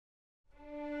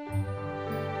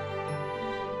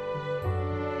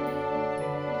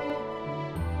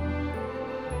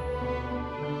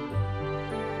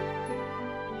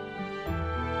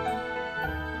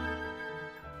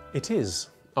It is,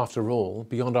 after all,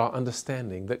 beyond our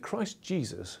understanding that Christ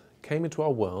Jesus came into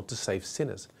our world to save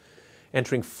sinners.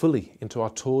 Entering fully into our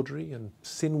tawdry and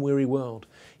sin-weary world,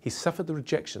 he suffered the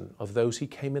rejection of those he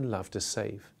came in love to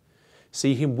save.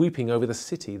 See him weeping over the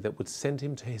city that would send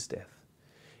him to his death.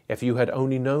 If you had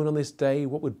only known on this day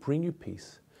what would bring you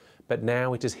peace, but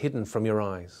now it is hidden from your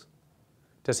eyes.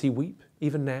 Does he weep,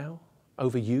 even now,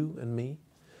 over you and me?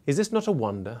 Is this not a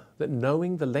wonder, that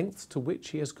knowing the lengths to which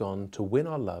he has gone to win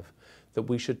our love, that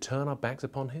we should turn our backs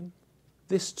upon him?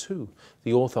 This too,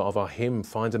 the author of our hymn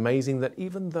finds amazing, that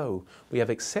even though we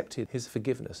have accepted his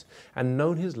forgiveness and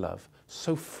known his love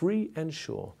so free and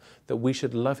sure, that we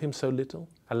should love him so little,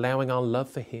 allowing our love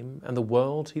for him and the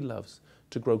world he loves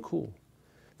to grow cool.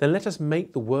 Then let us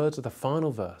make the words of the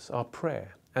final verse our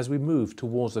prayer as we move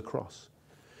towards the cross.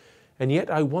 And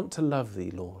yet I want to love thee,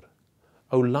 Lord.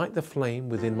 O light the flame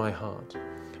within my heart,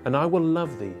 and I will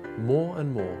love thee more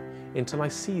and more until I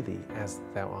see thee as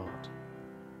thou art.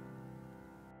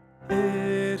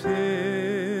 It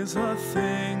is a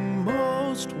thing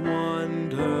most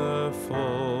wonderful,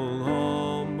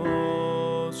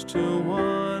 almost too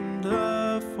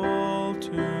wonderful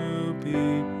to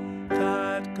be,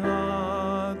 that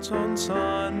God's own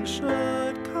Son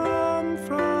should come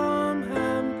from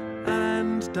him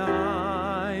and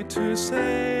die to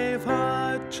save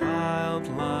a child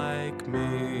like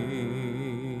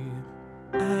me.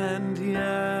 And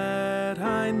yet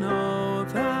I know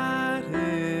that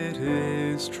it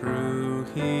is true,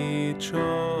 he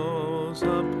chose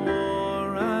a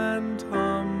poor and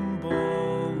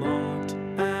humble lot,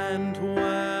 and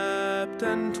wept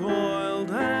and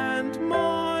toiled and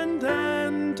mourned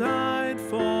and died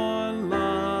for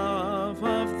love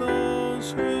of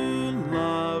those who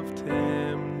loved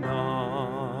him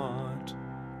not.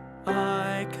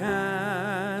 I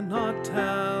cannot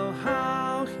tell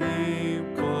how he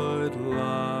could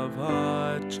love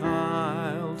a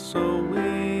child so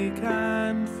weak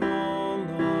and full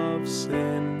of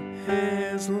sin.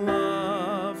 His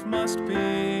love must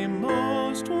be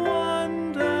most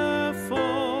wonderful,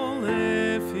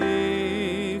 if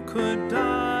he could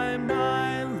die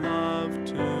my love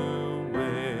to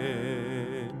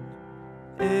win.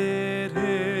 It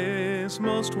is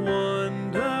most wonderful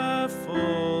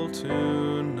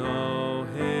to know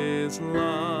his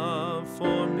love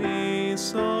for me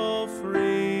so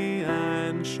free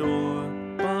and sure,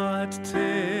 but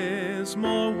 'tis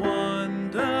more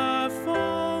wonderful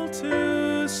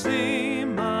to see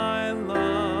my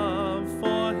love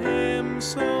for him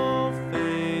so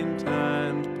faint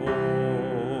and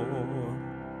poor.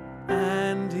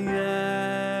 And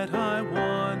yet I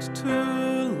want to